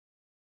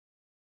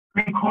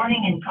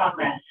Recording in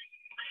progress.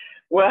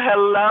 Well,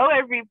 hello,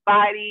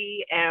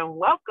 everybody, and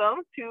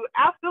welcome to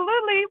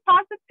Absolutely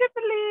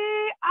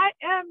Positively. I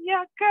am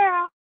your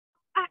girl.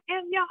 I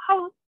am your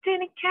host,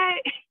 Deni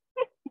Kay.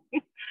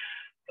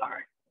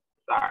 sorry.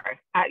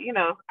 I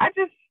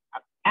just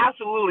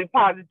absolutely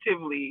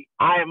positively,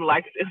 I am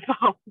like this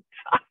all the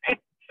time.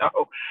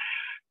 So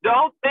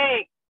don't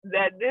think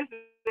that this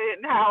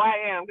isn't how I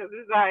am, because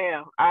this is how I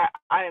am.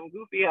 I am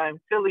goofy. I am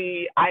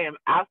silly. I am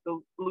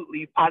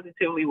absolutely,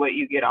 positively what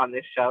you get on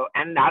this show.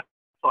 And that's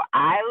what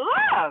I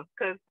love,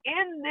 because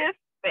in this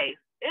space,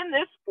 in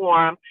this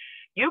forum,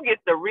 you get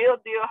the real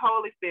deal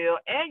Holyfield,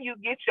 and you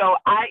get your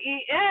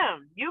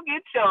IEM. You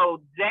get your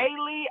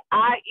daily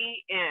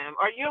IEM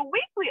or your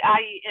weekly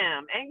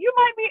IEM. And you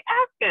might be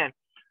asking,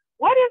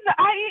 what is the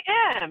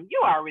IEM?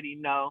 You already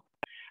know.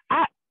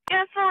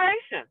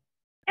 Inspiration,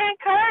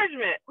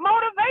 encouragement,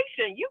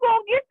 motivation. You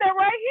gonna get that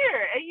right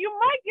here, and you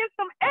might get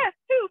some S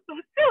too,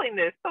 some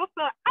silliness, so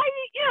some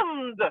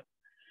IEMs,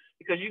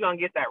 because you're gonna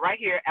get that right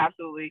here,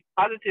 absolutely,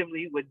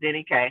 positively with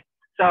Deni Kay.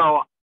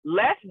 So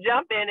let's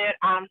jump in it.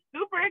 I'm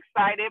super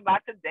excited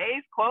about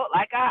today's quote,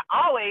 like I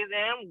always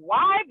am.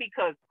 Why?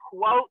 Because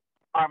quotes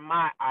are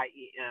my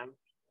IEM.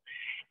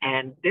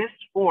 And this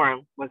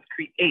forum was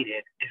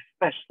created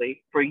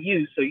especially for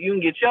you, so you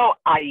can get your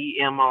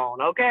IEM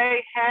on,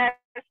 okay?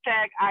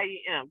 Hashtag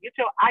IEM. Get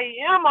your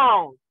IEM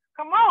on.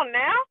 Come on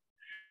now.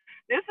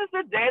 This is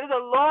the day that the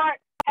Lord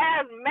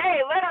has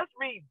made. Let us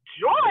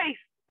rejoice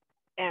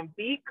and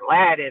be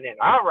glad in it.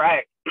 All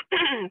right.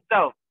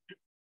 So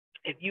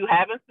if you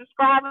haven't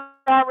subscribed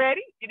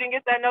already, you didn't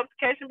get that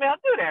notification bell,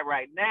 do that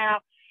right now.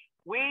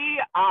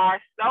 We are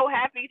so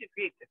happy to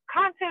create this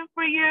content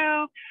for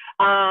you.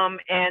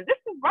 And this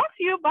is brought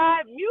to you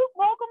by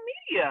Mogul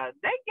Media.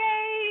 They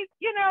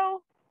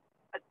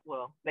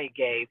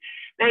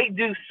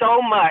do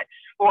so much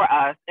for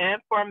us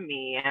and for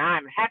me. And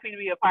I'm happy to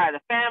be a part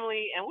of the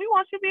family. And we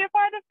want you to be a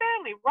part of the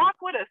family.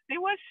 Rock with us. See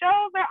what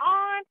shows are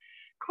on.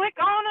 Click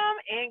on them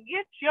and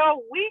get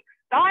your week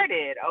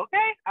started.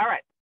 Okay? All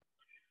right.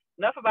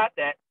 Enough about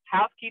that.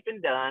 Housekeeping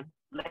done.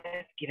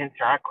 Let's get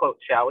into our quote,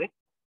 shall we?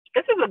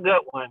 This is a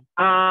good one.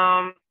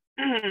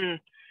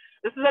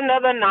 This is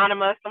another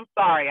anonymous. I'm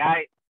sorry.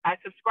 I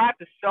subscribe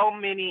to so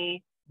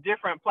many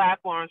different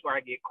platforms where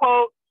I get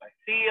quotes. I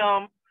see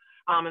them.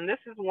 And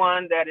this is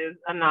one that is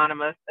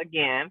anonymous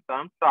again. So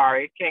I'm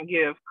sorry. Can't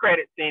give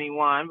credit to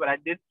anyone, but I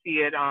did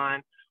see it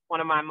on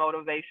one of my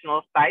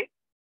motivational sites.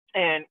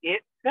 And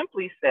it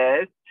simply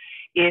says,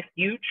 if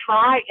you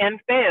try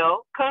and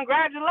fail,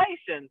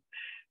 congratulations.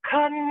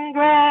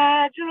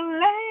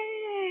 Congratulations.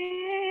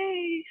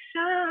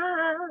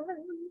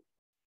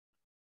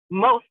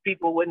 Most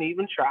people wouldn't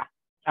even try.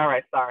 All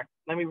right, sorry.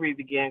 Let me read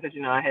again, because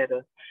I had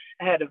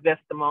to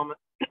vest a moment.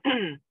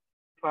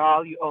 For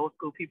all you old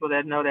school people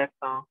that know that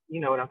song,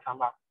 you know what I'm talking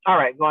about. All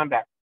right, going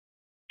back.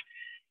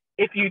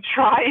 If you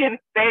try and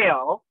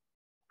fail,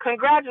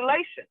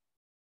 congratulations.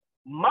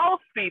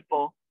 Most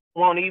people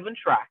won't even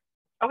try.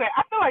 Okay,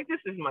 I feel like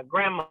this is my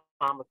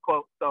grandmama's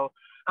quote, so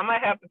I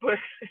might have to put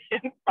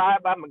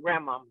inspired by my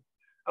grandmama.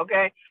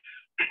 Okay?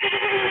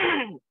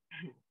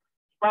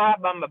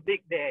 Inspired by my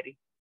big daddy.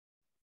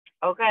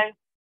 Okay?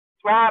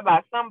 Inspired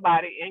by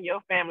somebody in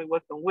your family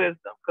with some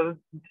wisdom. Because,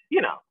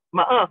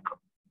 my uncle.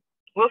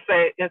 We'll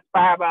say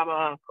inspired by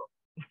my uncle.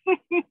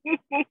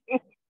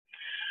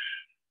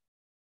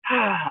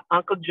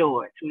 Uncle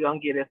George. We're going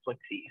to get this one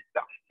to you.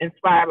 So,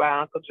 inspired by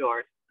Uncle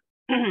George.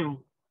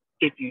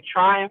 If you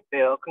try and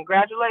fail,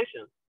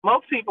 congratulations.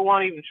 Most people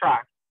won't even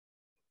try.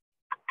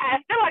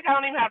 I feel like I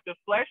don't even have to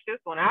flesh this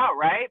one out,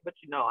 right? But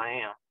I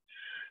am.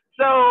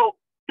 So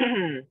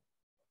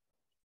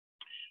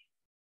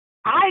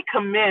I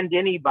commend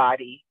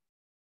anybody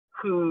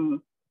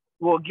who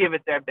will give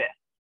it their best,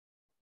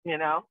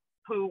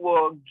 who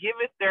will give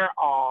it their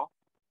all,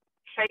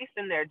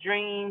 chasing their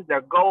dreams,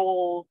 their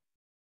goals,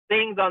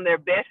 things on their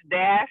best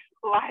dash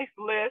life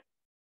list,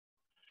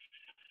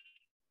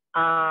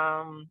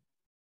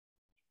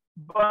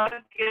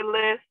 bucket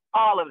list,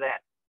 all of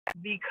that,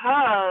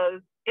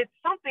 because it's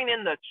something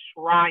in the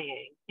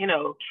trying,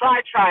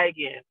 try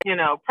again,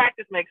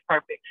 practice makes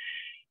perfect.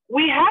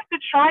 We have to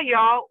try,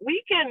 y'all.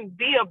 We can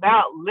be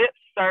about lip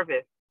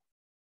service,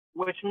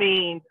 which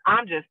means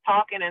I'm just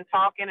talking and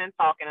talking and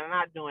talking and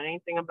not doing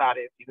anything about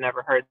it, if you've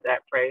never heard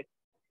that phrase.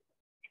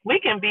 We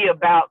can be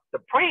about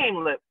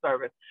supreme lip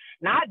service,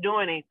 not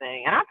doing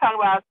anything. And I'm talking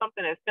about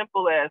something as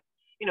simple as,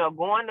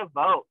 going to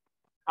vote.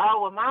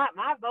 Oh, well, my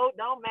vote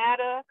don't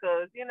matter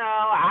because,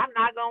 I'm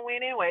not going to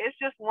win anyway. It's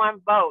just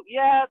one vote.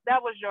 Yeah,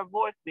 that was your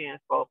voice being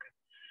spoken.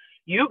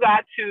 You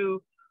got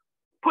to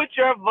put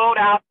your vote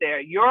out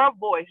there, your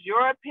voice,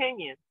 your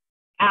opinion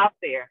out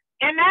there.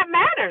 And that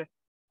matters,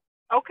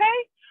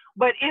 okay?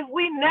 But if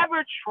we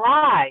never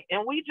try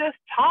and we just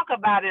talk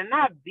about it and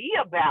not be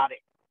about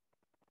it,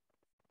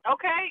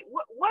 okay,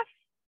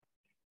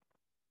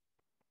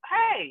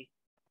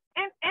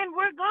 and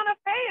we're going to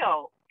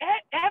fail.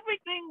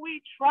 Everything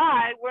we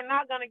try, we're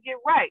not going to get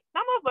right.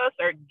 Some of us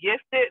are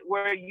gifted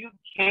where you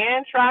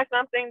can try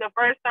something the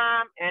first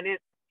time and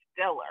it's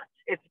stellar.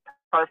 It's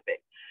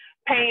perfect.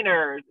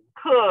 Painters,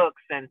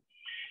 cooks,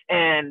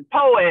 and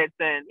poets,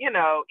 and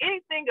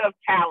anything of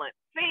talent,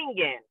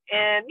 singing,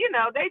 and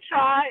they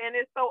try, and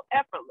it's so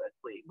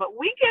effortlessly. But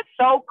we get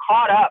so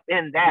caught up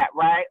in that,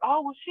 right?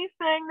 Oh, well, she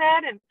sang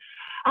that, and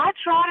I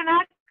tried and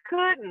I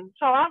couldn't,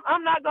 so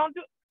I'm not gonna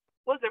do.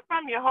 Was it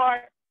from your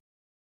heart?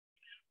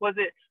 Was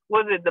it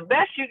the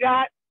best you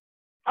got?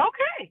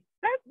 Okay,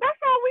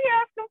 that's all we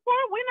asking for.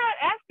 We're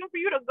not asking for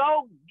you to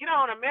go get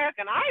on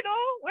American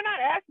Idol. We're not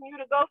asking you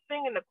to go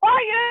sing in the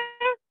choir.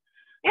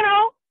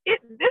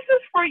 This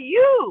is for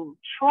you.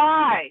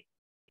 Try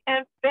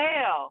and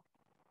fail,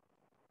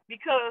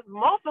 because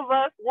most of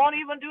us won't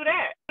even do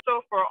that.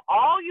 So for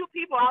all you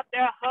people out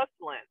there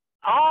hustling,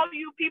 all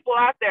you people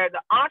out there,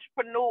 the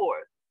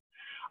entrepreneurs,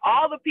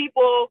 all the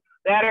people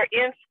that are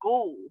in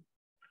school,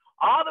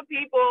 all the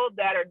people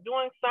that are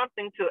doing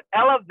something to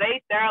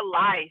elevate their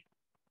life,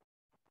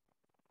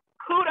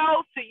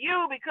 kudos to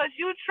you, because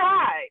you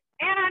tried.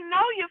 And I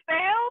know you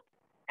failed,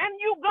 and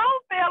you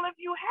gonna fail if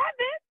you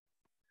haven't.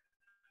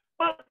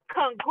 But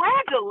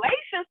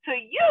congratulations to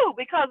you,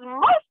 because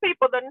most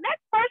people, the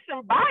next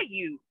person by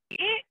you,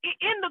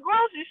 in the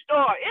grocery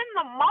store, in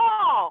the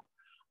mall,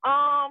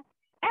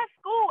 at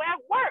school, at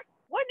work,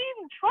 wouldn't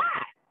even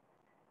try.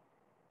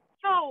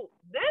 So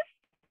this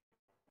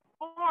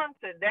forum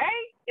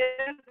today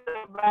is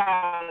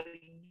about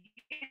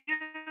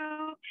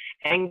you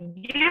and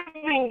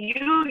giving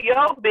you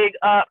your big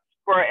ups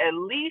for at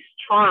least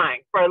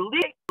trying, for at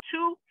least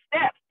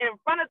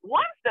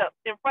one step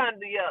in front of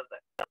the other.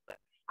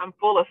 I'm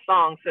full of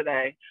songs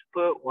today.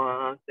 Put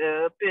one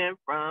step in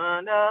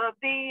front of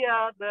the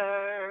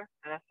other.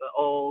 That's an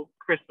old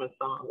Christmas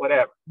song,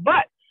 whatever.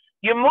 But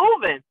you're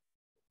moving.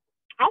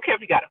 I don't care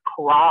if you got to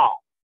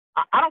crawl.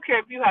 I don't care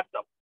if you have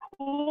to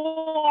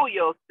pull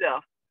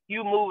yourself.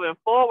 You moving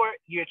forward.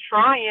 You're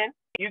trying.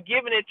 You're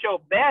giving it your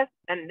best.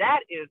 And that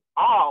is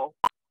all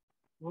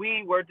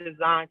we were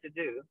designed to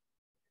do.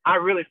 I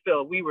really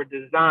feel we were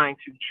designed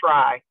to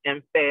try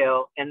and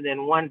fail, and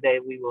then one day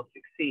we will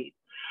succeed.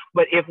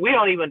 But if we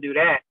don't even do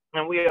that,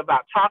 and we're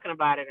about talking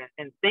about it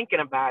and thinking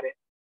about it,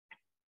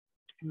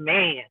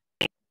 man,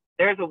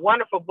 there's a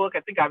wonderful book. I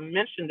think I've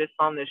mentioned this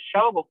on this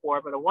show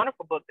before, but a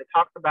wonderful book that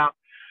talks about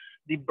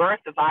the birth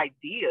of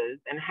ideas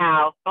and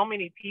how so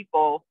many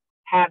people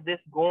have this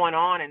going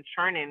on and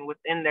churning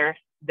within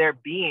their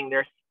being,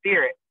 their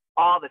spirit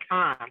all the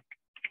time.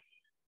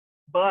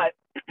 But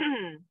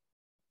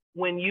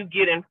when you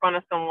get in front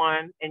of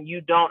someone and you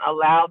don't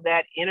allow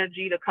that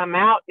energy to come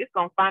out, it's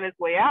going to find its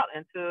way out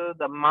into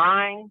the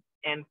mind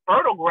and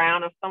fertile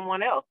ground of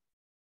someone else.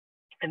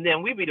 And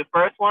then we be the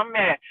first one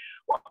mad.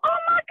 Well, oh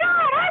my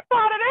God, I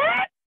thought of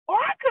that. Or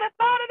I could have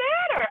thought of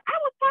that. Or I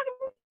was talking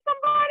to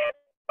somebody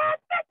about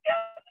that the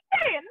other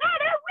day, and now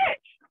they're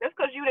rich. That's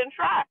because you didn't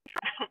try.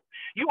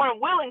 You weren't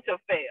willing to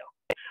fail.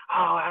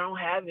 Oh, I don't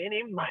have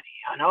any money.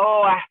 I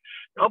know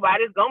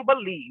nobody's going to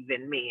believe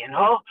in me. And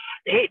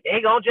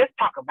they going to just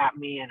talk about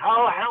me. And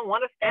I don't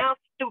want to sound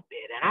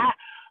stupid. And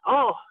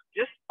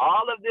just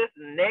all of this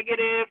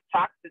negative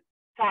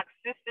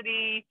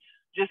toxicity,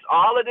 just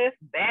all of this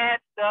bad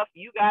stuff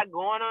you got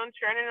going on,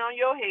 turning on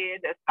your head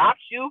that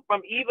stops you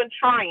from even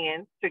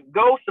trying to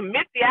go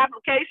submit the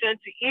application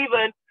to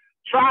even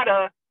try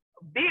to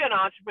be an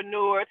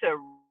entrepreneur, to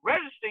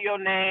register your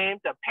name,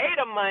 to pay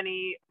the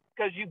money,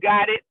 because you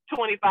got it,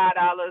 $25.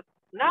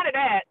 None of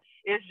that.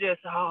 It's just,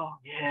 oh,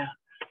 yeah,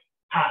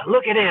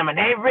 look at them, and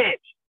they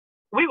rich.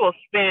 We will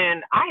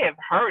spend, I have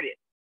heard it,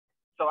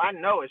 so I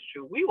know it's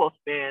true. We will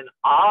spend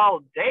all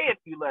day, if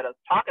you let us,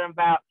 talking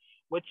about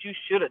what you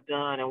should have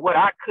done and what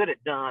I could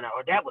have done,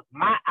 or that was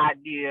my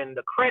idea and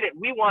the credit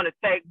we want to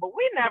take, but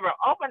we never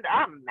opened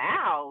our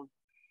mouths.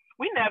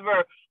 We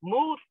never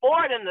moved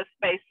forward in the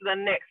space to the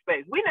next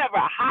space. We never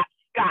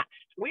hopscotched.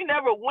 We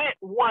never went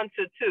 1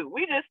 to 2.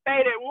 We just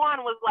stayed at 1,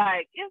 was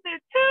like, is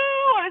it 2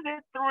 or is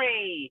it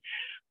 3?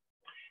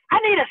 I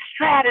need a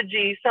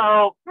strategy,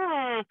 so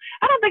I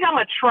don't think I'm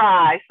going to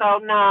try. So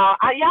no,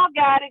 y'all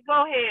got it.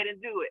 Go ahead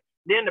and do it.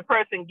 Then the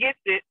person gets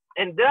it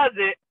and does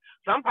it.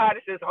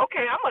 Somebody says,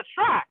 okay, I'm going to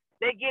try.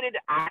 They get it.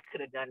 I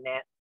could have done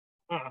that.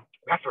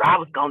 That's what I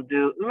was going to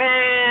do.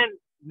 Man,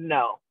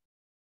 no.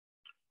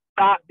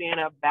 Stop being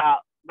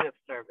about lip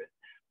service.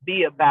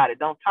 Be about it.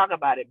 Don't talk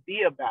about it.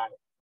 Be about it.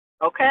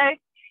 Okay?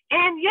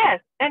 And yes,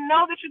 and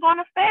know that you're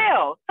going to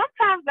fail.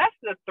 Sometimes that's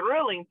the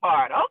thrilling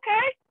part.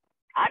 Okay,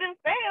 I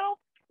didn't fail.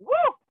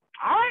 Woo!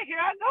 All right,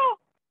 here I go.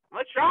 I'm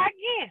going to try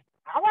again.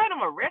 All right, I'm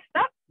going to rest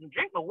up and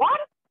drink my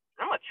water.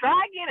 I'm going to try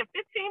again in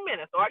 15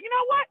 minutes. Or you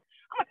know what?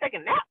 I'm going to take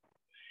a nap,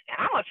 and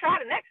I'm going to try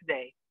the next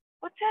day.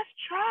 But just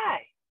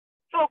try.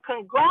 So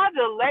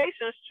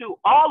congratulations to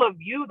all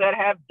of you that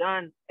have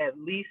done at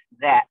least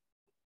that,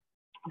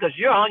 because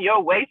you're on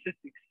your way to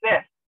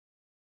success.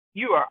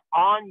 You are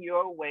on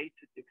your way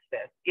to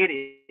success. It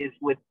is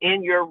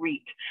within your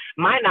reach.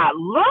 Might not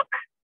look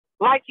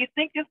like you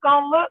think it's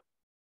going to look,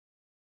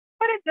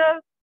 but it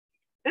does.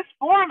 This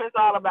forum is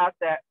all about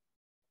that.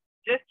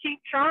 Just keep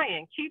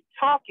trying, keep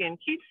talking,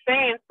 keep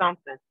saying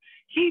something,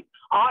 keep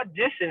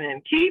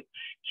auditioning, keep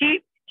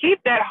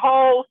Keep that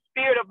whole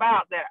spirit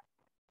about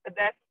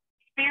that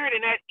spirit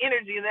and that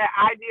energy and that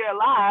idea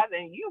alive,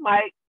 and you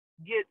might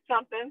get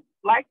something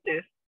like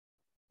this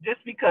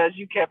just because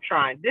you kept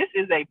trying. This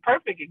is a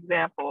perfect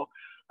example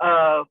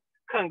of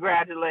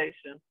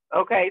congratulations.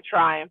 Okay,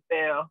 try and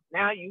fail.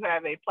 Now you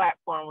have a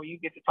platform where you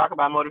get to talk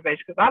about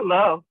motivation, because I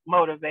love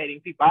motivating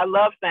people. I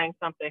love saying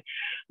something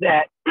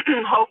that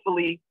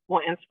hopefully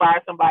will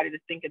inspire somebody to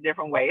think a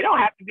different way. It don't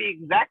have to be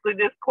exactly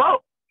this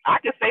quote. I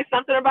could say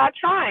something about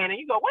trying, and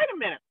you go, wait a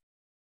minute.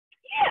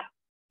 Yeah.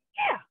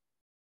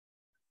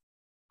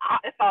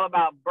 It's all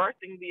about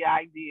birthing the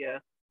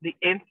idea, the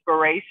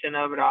inspiration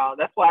of it all.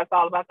 That's why it's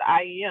all about the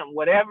IEM.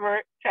 Whatever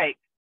it takes,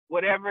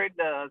 whatever it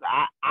does.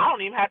 I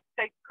don't even have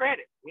to take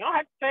credit. You don't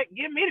have to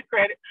give me the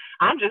credit.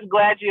 I'm just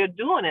glad you're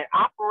doing it,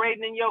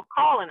 operating in your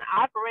calling,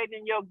 operating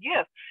in your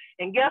gift.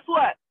 And guess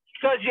what?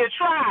 Because you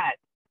tried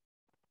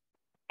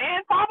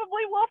and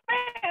probably will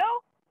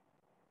fail.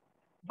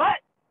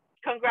 But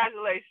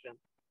congratulations,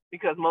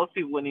 because most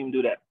people wouldn't even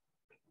do that.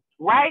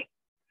 Right?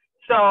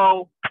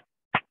 So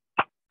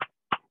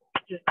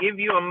just give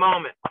you a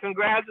moment.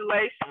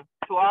 Congratulations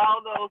to all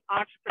those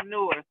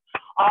entrepreneurs,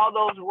 all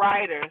those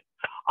writers,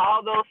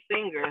 all those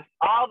singers,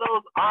 all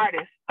those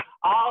artists,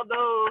 all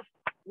those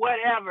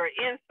whatever,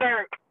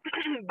 insert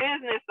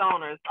business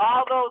owners,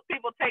 all those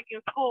people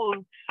taking school,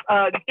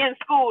 in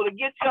school to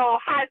get your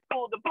high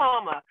school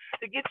diploma,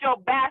 to get your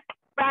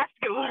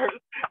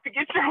bachelor's, to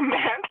get your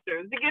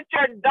master's, to get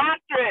your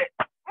doctorate.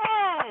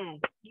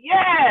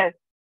 Yes.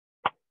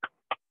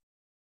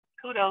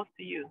 Kudos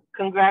to you.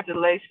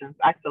 Congratulations.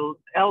 I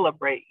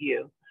celebrate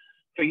you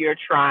for your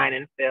trying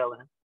and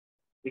failing,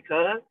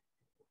 because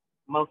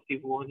most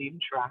people won't even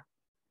try.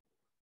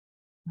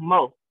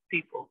 Most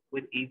people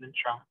would even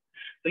try.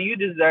 So you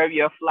deserve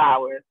your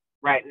flowers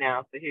right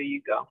now. So here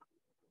you go.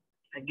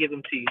 I give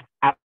them to you.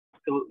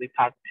 Absolutely,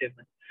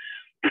 positively.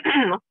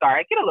 I'm sorry.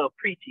 I get a little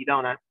preachy,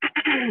 don't I?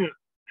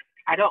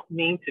 I don't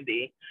mean to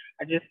be.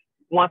 I just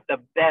want the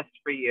best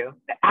for you,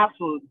 the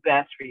absolute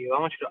best for you. I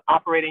want you to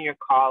operate in your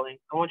calling.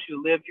 I want you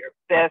to live your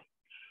best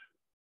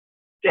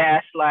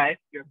dash life,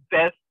 your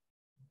best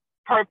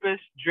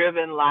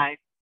purpose-driven life.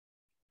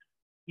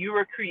 You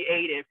were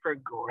created for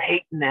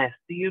greatness.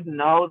 Do you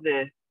know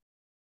this?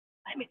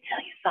 Let me tell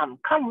you something.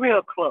 Come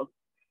real close.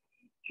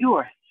 You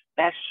are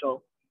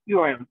special. You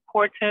are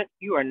important.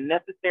 You are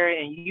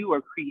necessary, and you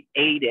are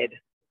created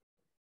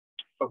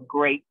for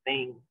great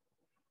things.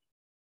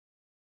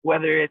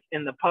 Whether it's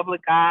in the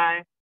public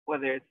eye,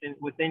 whether it's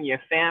within your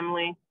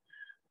family,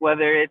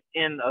 whether it's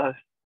in a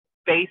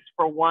space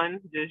for one,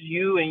 just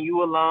you and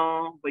you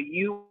alone, but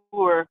you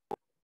were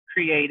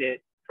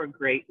created for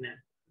greatness.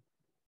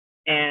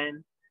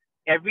 And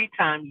every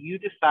time you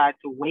decide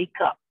to wake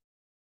up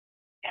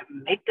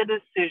and make the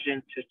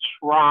decision to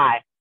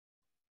try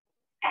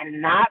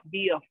and not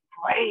be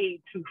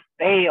afraid to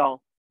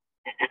fail,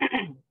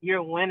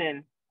 you're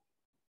winning.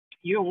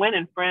 You're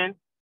winning, friend.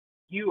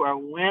 You are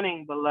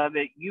winning,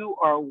 beloved. You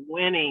are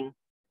winning.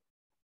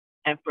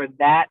 And for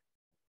that,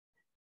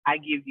 I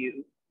give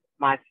you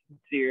my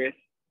sincerest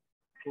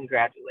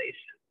congratulations,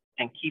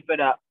 and keep it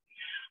up.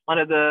 One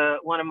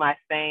of my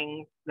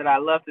sayings that I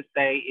love to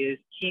say is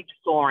keep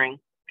soaring.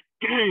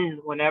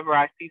 Whenever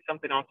I see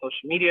something on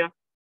social media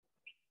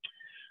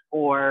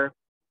or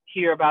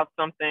hear about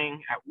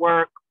something at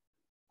work,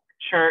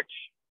 church,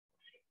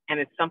 and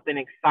it's something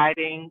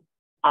exciting,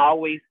 I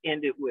always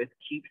end it with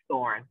keep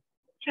soaring.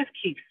 Just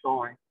keep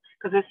soaring.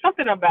 Because there's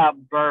something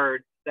about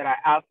birds that I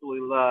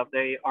absolutely love.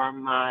 They are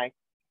my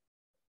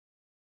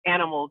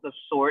animals of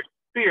sorts,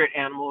 spirit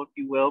animal, if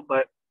you will,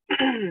 but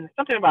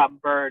something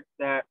about birds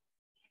that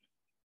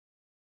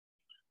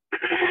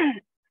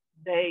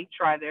they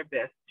try their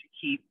best to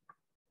keep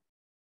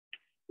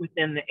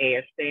within the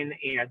air, stay in the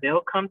air.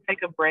 They'll come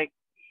take a break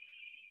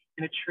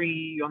in a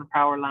tree, on the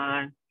power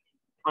line,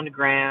 on the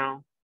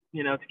ground,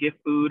 to get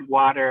food,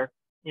 water,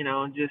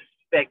 and just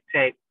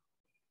spectate.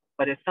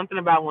 But it's something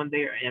about when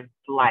they are in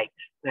flight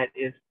that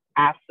is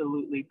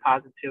absolutely,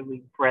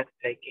 positively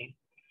breathtaking.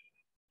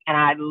 And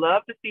I'd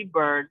love to see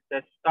birds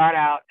that start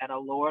out at a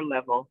lower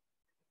level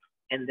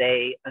and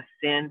they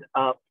ascend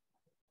up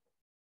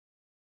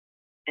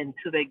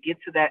until they get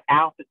to that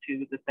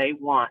altitude that they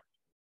want,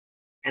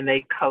 and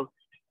they coast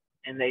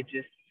and they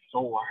just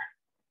soar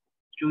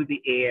through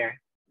the air.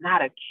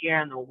 Not a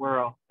care in the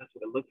world. That's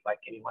what it looks like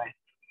anyway.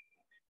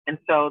 And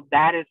so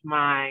that is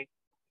my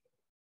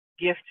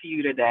gift to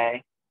you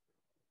today.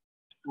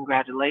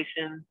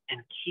 Congratulations,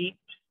 and keep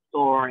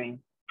soaring.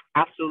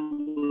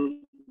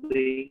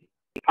 Absolutely,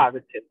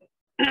 positively.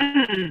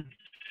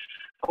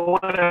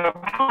 Whatever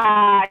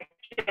I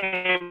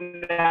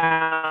came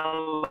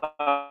down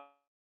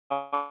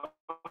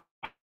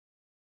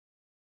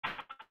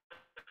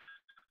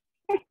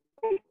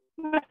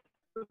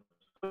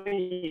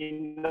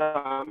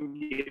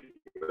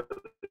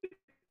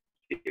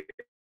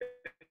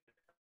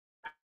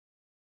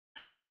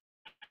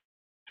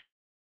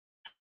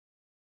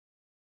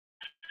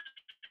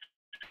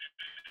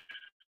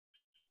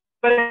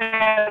but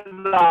as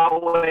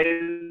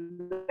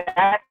always,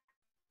 that's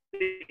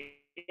the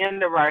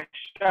end of our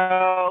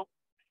show.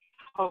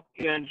 Hope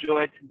you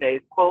enjoyed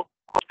today's quote.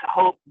 I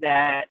hope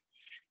that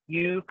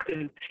you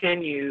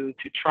continue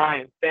to try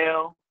and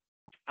fail.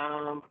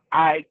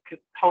 I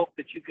hope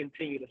that you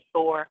continue to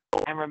soar.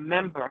 And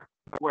remember,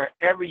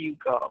 wherever you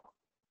go,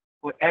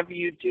 whatever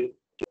you do,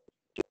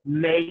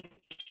 make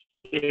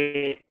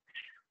it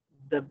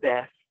the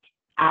best.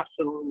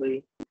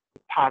 Absolutely,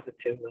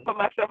 positively. Put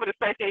myself in the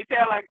space. Can you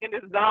tell, like, in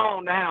this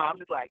zone now? I'm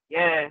just like,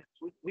 yes,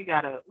 we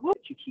gotta. You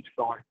keep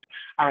soaring.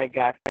 All right,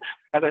 guys.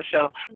 Another show.